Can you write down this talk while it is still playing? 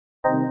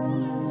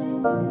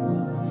Cue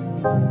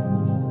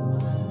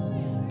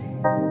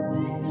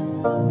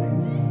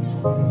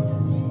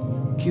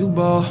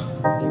ball.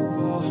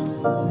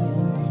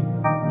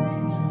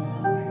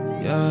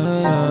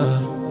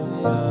 Yeah.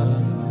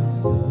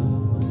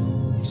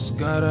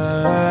 Scatter.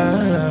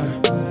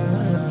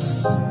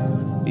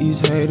 These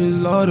haters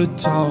love to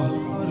talk.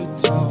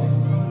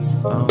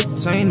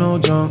 Ain't no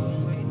jump.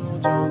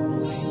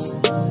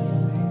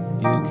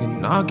 You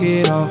can knock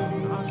it off.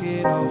 I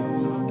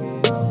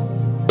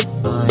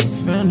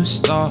ain't finna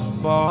stop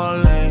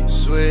ballin'.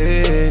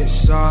 Suede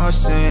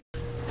saucing.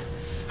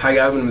 Hi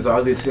guys, my name is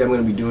Ozzy. Today I'm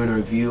going to be doing a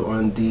review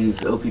on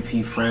these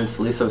OPP France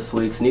lace-up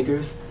suede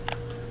sneakers.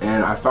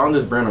 And I found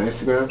this brand on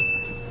Instagram,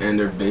 and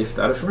they're based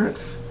out of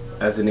France,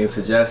 as the name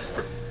suggests.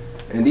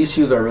 And these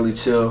shoes are really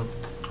chill.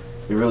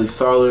 They're really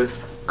solid,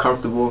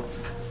 comfortable.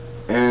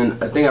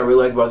 And a thing I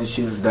really like about these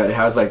shoes is that it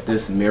has like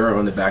this mirror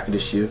on the back of the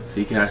shoe, so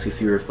you can actually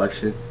see a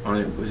reflection on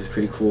it, which is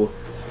pretty cool.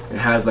 It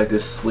has like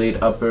this suede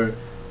upper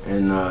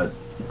and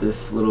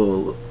this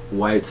little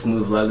white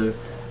smooth leather.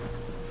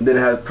 Then it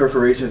has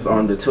perforations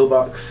on the toe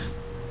box.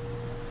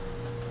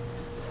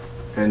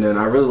 And then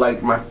I really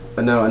like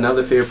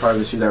another favorite part of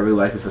the shoe that I really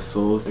like is the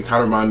soles. They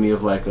kind of remind me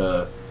of like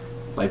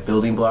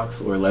building blocks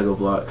or Lego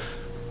blocks.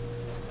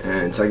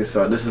 And check this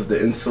out. This is the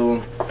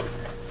insole.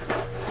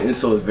 The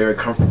insole is very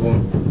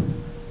comfortable.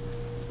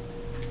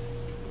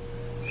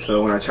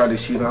 So when I tried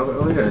these shoes, I was like,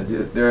 oh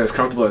yeah, they're as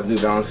comfortable as New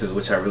Balances,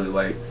 which I really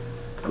like.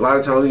 A lot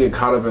of times we get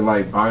caught up in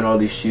like buying all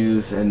these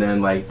shoes and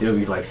then like they'll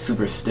be like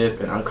super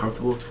stiff and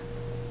uncomfortable.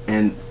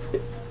 And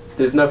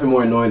there's nothing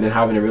more annoying than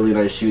having a really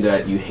nice shoe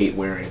that you hate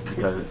wearing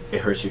because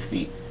it hurts your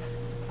feet.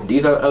 And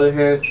these, on the other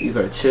hand, these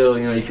are chill.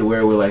 You know, you can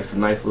wear it with like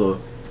some nice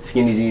little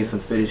skinny jeans, some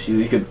fitted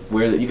shoes. You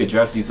could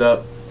dress these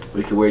up, or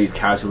you could wear these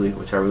casually,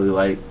 which I really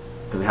like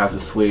because it has the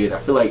suede. I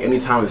feel like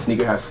anytime a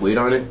sneaker has suede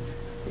on it,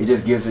 it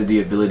just gives it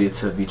the ability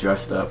to be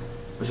dressed up,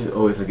 which is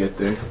always a good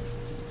thing.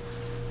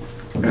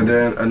 And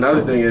then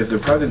another thing is the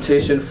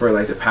presentation for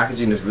like the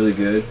packaging is really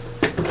good.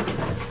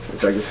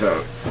 Check this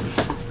out.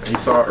 You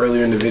saw it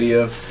earlier in the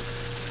video.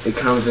 It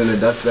comes in a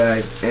dust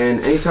bag,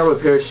 and anytime a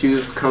pair of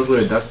shoes comes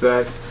with a dust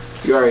bag,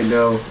 you already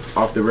know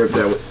off the rip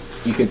that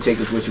you can take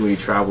this with you when you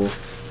travel.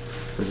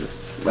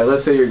 Like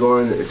let's say you're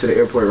going to the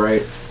airport,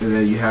 right, and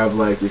then you have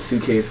like your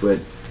suitcase, but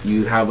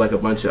you have like a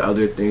bunch of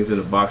other things in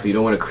the box, so you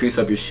don't want to crease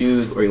up your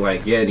shoes or you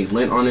like any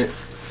lint on it.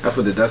 That's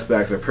what the dust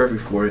bags are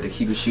perfect for, to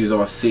keep your shoes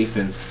all safe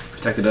and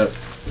protected up.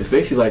 It's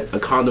basically like a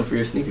condom for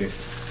your sneakers,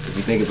 if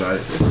you think about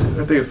it.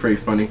 I think it's pretty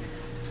funny.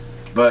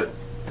 But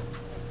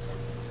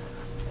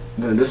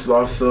then this is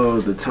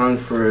also the tongue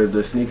for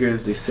the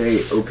sneakers. They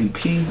say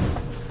OPP.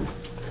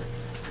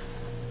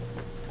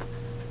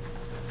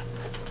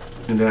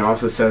 And then it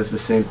also says the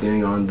same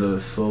thing on the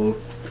sole.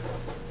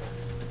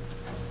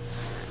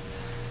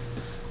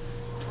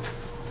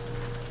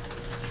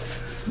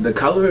 The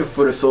color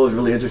for the sole is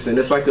really interesting.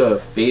 It's like a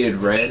faded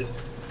red,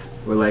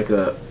 or like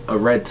a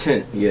red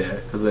tint, yeah.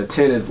 Because a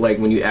tint is like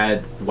when you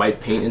add white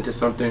paint into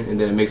something and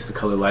then it makes the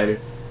color lighter.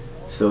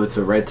 So it's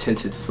a red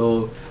tinted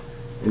sole.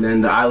 And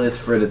then the eyelets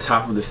for the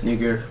top of the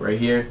sneaker right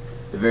here,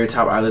 the very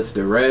top eyelets,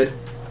 they're red,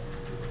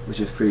 which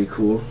is pretty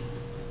cool.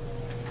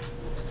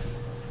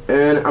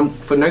 And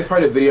for the next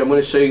part of the video, I'm going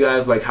to show you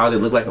guys like how they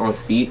look like on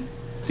feet,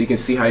 so you can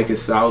see how you can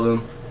style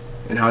them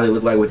and how they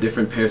look like with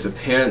different pairs of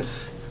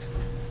pants.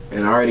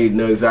 And I already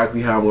know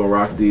exactly how I'm going to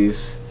rock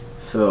these,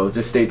 so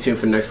just stay tuned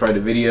for the next part of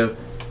the video.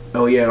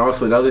 Oh yeah, and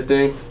also another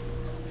thing,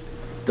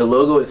 the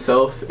logo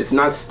itself, it's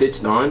not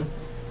stitched on.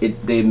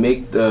 They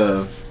make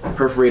the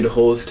perforated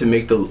holes to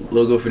make the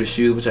logo for the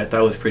shoe, which I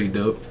thought was pretty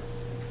dope.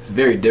 It's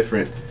very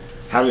different.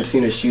 Haven't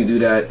seen a shoe do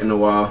that in a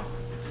while.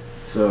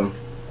 So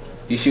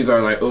these shoes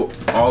are like, oh,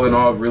 all in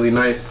all really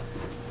nice.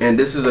 And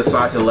this is a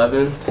size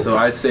 11, so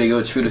I'd say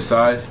go true to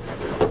size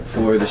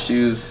for the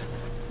shoes.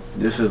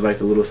 This is like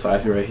the little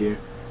sizing right here.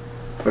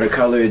 For the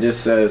color, it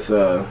just says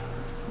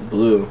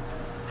blue,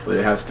 but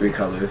it has 3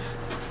 colors.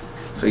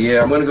 So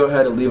yeah, I'm gonna go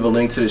ahead and leave a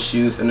link to the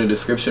shoes in the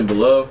description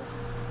below.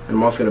 And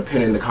I'm also gonna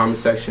pin it in the comment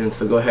section,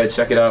 so go ahead,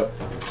 check it out.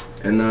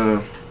 And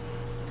I'm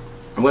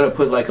gonna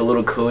put like a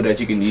little code that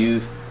you can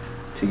use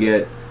to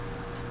get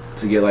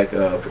like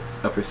a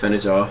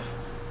percentage off.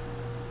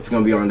 It's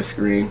gonna be on the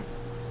screen.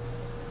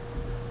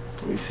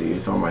 Let me see,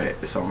 it's on my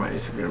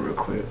Instagram real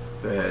quick.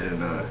 Go ahead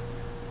and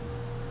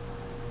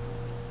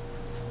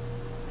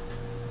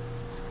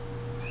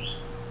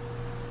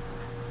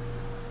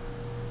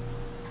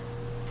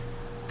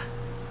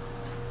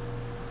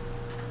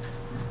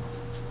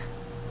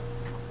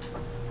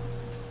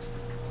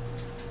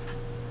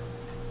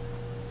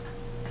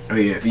oh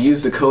yeah, if you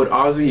use the code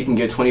Ozzy, you can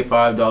get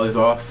 $25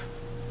 off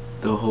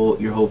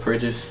your whole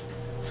purchase.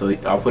 So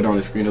I'll put it on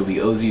the screen. It'll be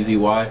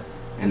OZZY,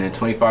 and then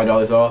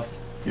 $25 off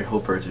your whole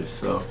purchase.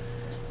 So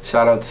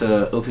shout out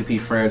to OPP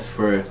France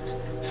for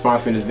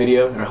sponsoring this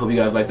video, and I hope you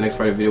guys like the next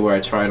part of the video where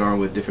I try it on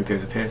with different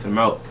pairs of pants. I'm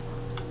out.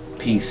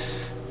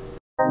 Peace.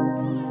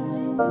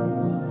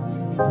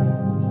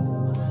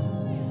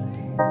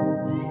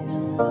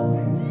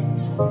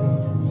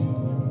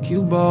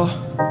 Cue ball.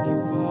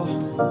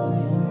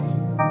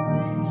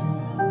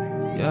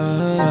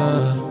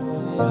 yeah.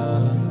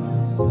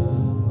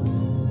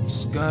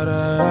 Just gotta,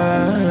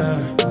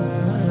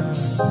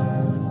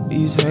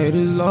 these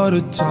haters love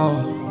to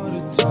talk.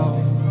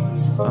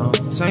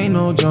 This ain't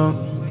no jump.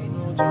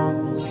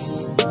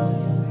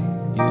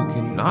 You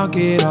can knock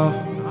it off. I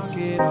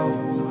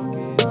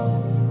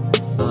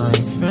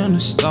ain't finna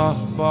stop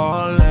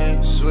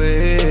ballin'.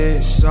 Suede,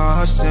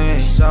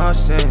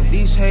 saucin'.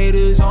 These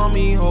haters on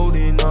me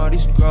holding all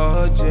these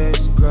grudges.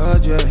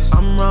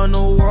 I'm round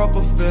the world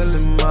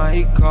fulfilling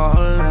my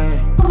calling.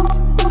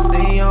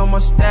 They on my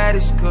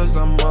status cause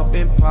I'm up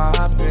and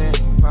poppin'.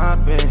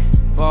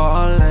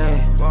 Ballin',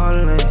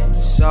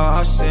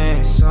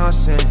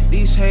 saucin'.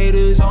 These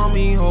haters on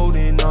me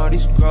holding all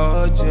these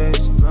grudges.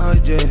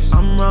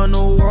 I'm round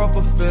the world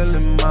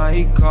fulfilling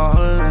my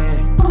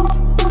calling.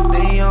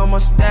 They on my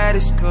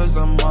status cause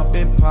I'm up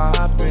and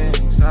poppin'.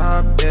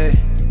 Stop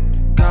it.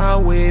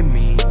 God with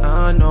me,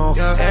 I know.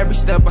 Every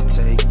step I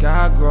take,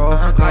 I grow.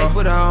 Life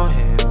without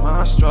him,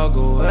 I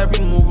struggle.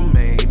 Every move I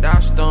made, I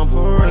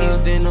stumble.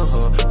 Raised in the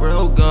hood,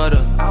 real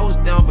gutter. I was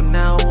down, but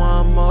now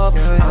I'm up.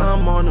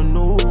 I'm on a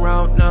new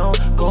route now.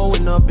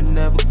 Going up and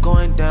never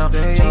going down.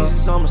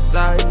 Jesus on my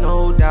side,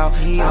 no doubt.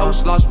 I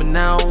was lost, but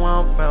now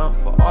I'm found.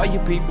 For all you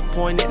people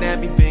pointing at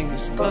me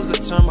fingers, cause I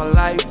turned my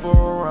life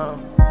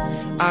around.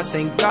 I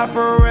thank God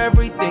for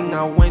everything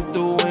I went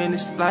through in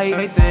this life.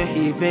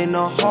 Even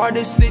the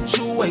hardest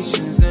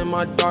situations and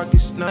my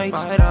darkest nights,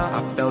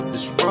 I felt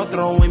this world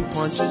throwing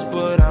punches,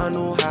 but I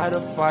knew how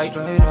to fight.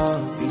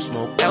 You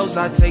smoke L's,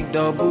 I take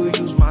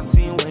W's, my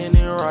team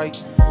winning right.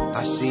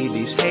 I see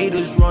these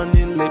haters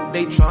running lip,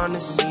 they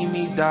tryna see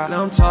me die.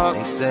 I'm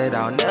talking, they said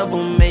I'll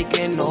never make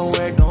it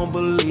nowhere, don't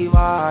believe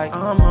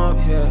I'm up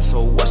here.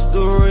 So what's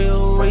the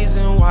real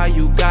reason why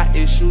you got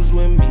issues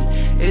with me?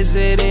 Is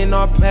it in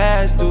our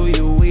past, do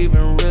you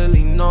even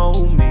really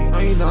know me? No,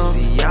 you don't.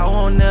 See, I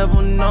won't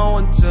never know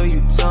until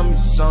you tell me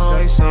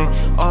something.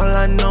 All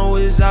I know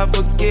is I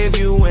forgive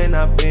you when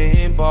I've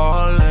been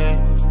ballin'.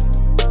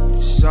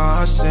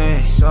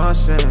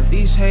 Saucin'.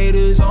 These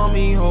haters on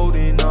me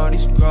holding all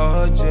these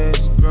grudges.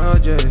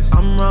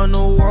 I'm round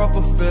the world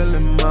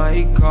fulfilling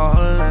my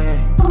calling.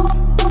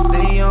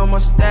 They on my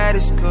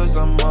status cause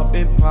I'm up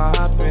and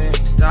poppin'.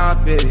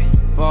 Stop it,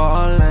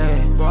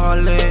 ballin',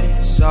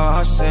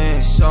 saucin'.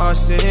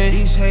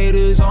 These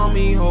haters on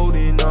me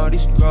holding all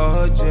these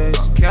grudges.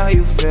 How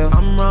you feel?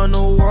 I'm round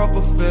the world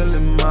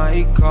fulfilling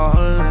my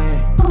calling.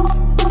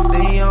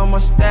 They on my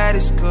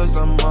status cause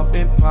I'm up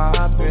and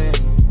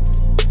poppin'.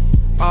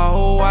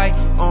 All white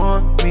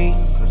on me,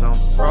 cause I'm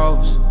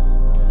froze.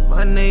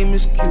 My name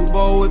is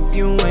Cubo if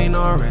you ain't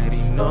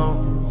already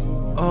know.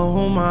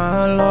 Oh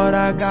my Lord,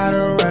 I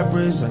gotta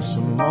represent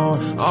some more.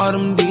 All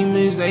them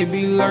demons, they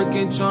be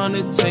lurking,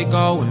 tryna take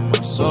all with my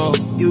soul.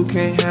 You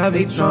can't have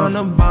it,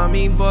 tryna buy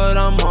me, but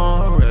I'm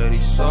already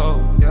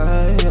sold.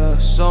 Yeah.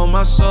 Sold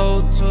my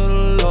soul to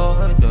the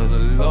Lord of the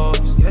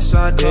Lords. Yes,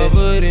 I did.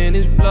 Covered in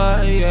his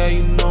blood, yeah,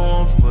 you know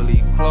I'm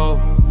fully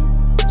clothed.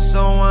 So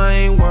I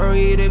ain't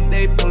worried if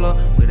they pull up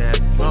with that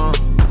drum.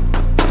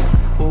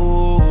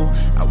 Ooh,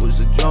 I was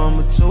a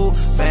drummer too,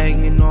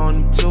 banging on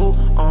them too,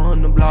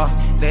 on the block.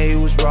 They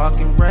was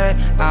rockin' red,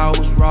 I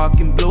was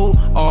rockin' blue.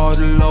 All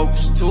the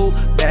locals too,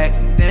 back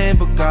then,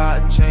 but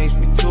God changed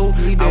me too.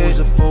 I was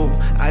a fool,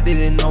 I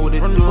didn't know what to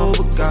do,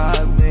 but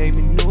God made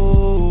me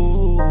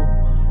new.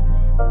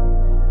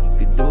 He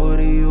could do it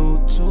to you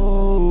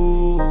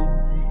too.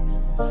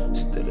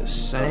 Still the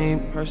same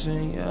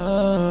person,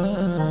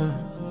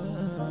 yeah.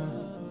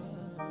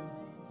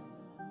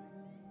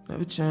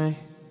 Never change,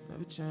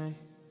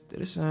 still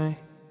the same.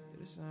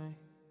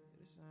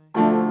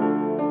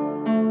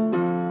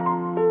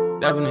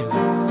 Definitely.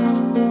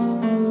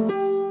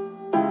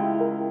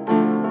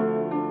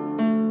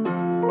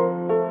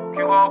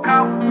 You woke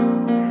up,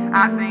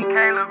 I seen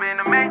Caleb in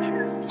the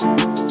Matrix.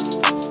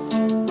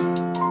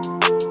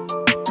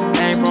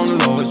 Came from the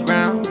lowest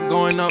ground,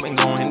 going up and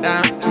going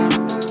down.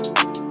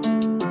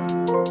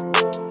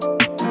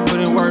 Put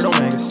in word, don't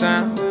make a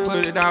sound.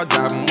 Put it out,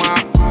 driving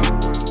wild.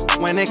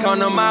 When it come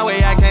to my way,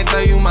 I can't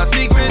tell you my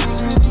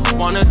secrets.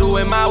 Wanna do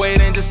it my way,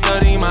 then just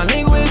study my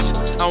language.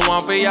 I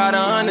want for y'all to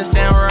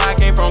understand where I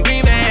came from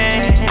grieving.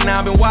 And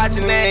I've been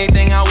watching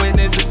everything I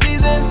witnessed the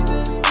seasons.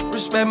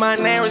 Respect my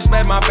name,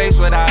 respect my face,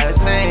 what I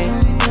attain.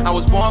 I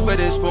was born for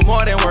this, but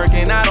more than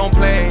working, I don't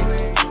play.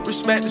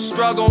 Respect the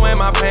struggle and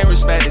my pain,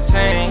 respect the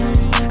change.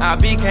 I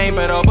became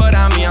better, but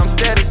I'm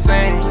still the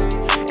same.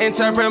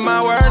 Interpret my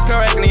words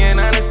correctly and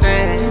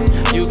understand.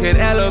 You could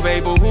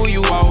elevate, but who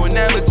you are will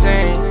never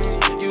change.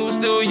 You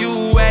still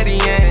you at the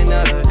end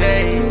of the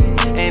day,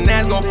 and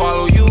that's gon'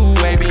 follow you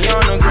way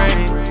beyond the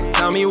grave.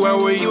 Tell me where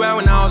were you at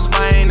when I was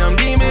fighting them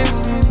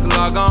demons?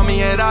 Slug on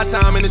me at our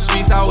time in the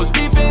streets, I was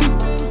beefing.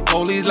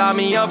 Police locked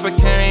me up for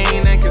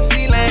carrying and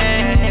concealing,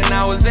 and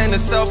I was in the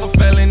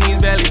self-fulfilling, these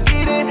barely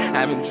eating.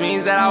 Having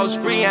dreams that I was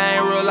free, I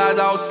ain't realize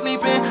I was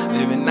sleeping.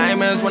 Living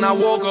nightmares when I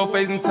woke up,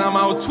 facing time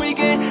I was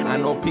tweaking. I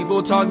know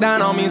people talk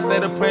down on me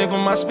instead of praying for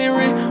my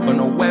spirit, but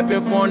no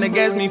weapon formed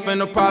against me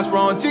finna prosper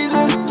on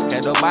Jesus.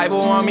 Had the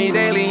Bible on me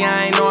daily,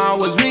 I ain't know I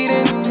was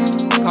reading.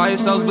 Call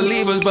yourselves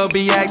believers, but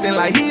be acting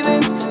like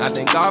heathens. I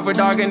thank God for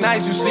darker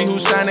nights, you see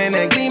who's shining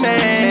and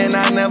gleaming.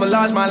 I never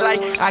lost my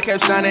light, I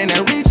kept shining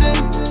and reaching.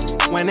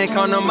 When it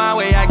come to my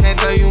way, I can't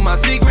tell you my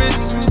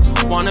secrets.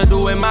 Wanna do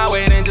it my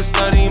way, then just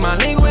study my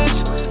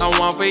language. I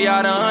want for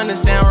y'all to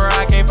understand where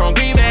I came from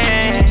grieving.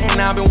 And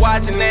I've been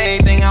watching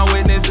everything I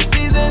witnessed for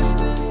seasons.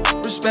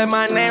 Respect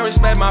my name,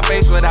 respect my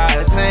face, what I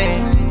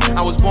attain.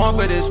 I was born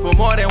for this, but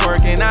more than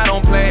working, I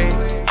don't play.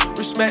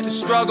 Respect the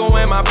struggle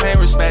and my pain,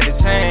 respect the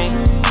change.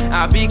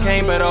 I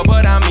became better,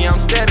 but I'm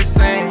still the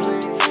same.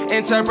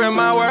 Interpret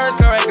my words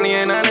correctly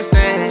and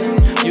understand.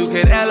 You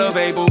could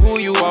elevate, but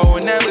who you are will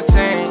never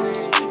change.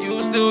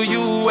 You still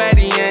you at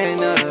the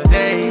end of the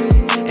day,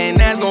 and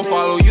that's gon'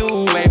 follow you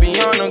way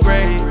beyond the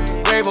grave.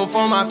 Grateful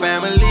for my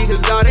family,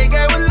 cause all they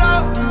gave was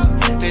love.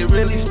 They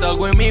really stuck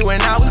with me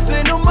when I was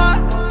in the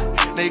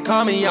mud. They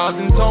called me out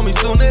and told me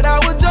soon that I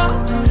would jump.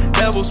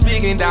 Devil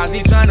speaking down,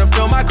 he trying to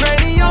fill my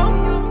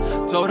cranium.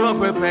 Told them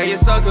prepare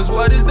yourself, cause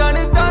what is done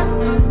is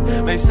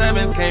done. May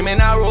 7th came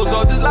and I rose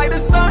up just like the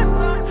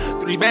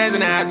sun. 3 bands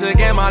and I had to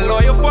get my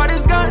lawyer for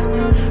this gun.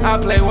 I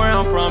play where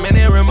I'm from and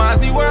it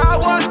reminds me where I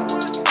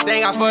was.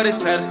 Thank God for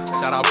this cheddar,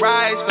 shout out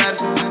Bryce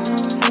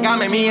Feather. God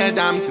made me a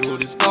diamond through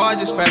this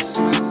gorgeous press.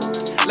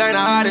 Learn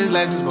the hardest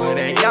lessons, but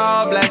they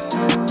all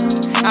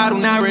blessings. I do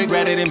not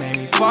regret it, it made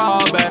me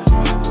fall better.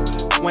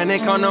 When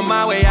it come to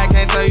my way, I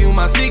can't tell you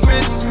my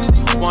secrets.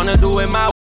 Wanna do it my way.